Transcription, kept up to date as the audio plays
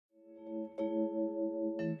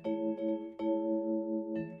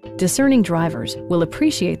Discerning drivers will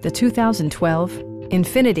appreciate the 2012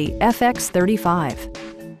 INFINITI FX35.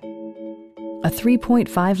 A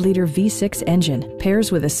 3.5-liter V6 engine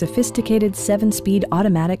pairs with a sophisticated 7-speed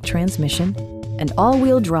automatic transmission, and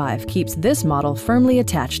all-wheel drive keeps this model firmly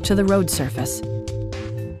attached to the road surface.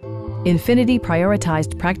 INFINITI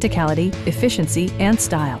prioritized practicality, efficiency, and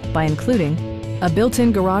style by including a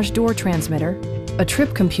built-in garage door transmitter, a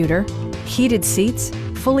trip computer, heated seats,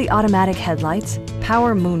 fully automatic headlights,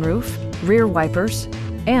 power moonroof, rear wipers,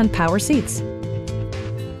 and power seats.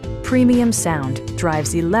 Premium sound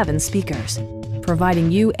drives 11 speakers,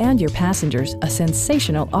 providing you and your passengers a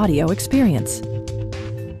sensational audio experience.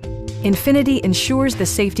 INFINITI ensures the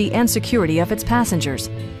safety and security of its passengers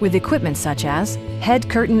with equipment such as head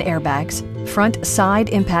curtain airbags, front side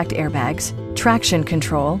impact airbags, traction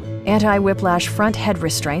control, anti-whiplash front head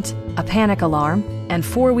restraints, a panic alarm, and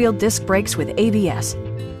 4-wheel disc brakes with ABS.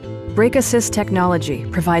 Brake Assist technology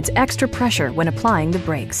provides extra pressure when applying the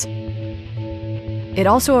brakes. It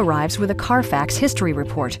also arrives with a Carfax history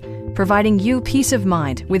report, providing you peace of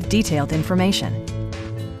mind with detailed information.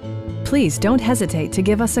 Please don't hesitate to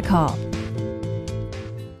give us a call.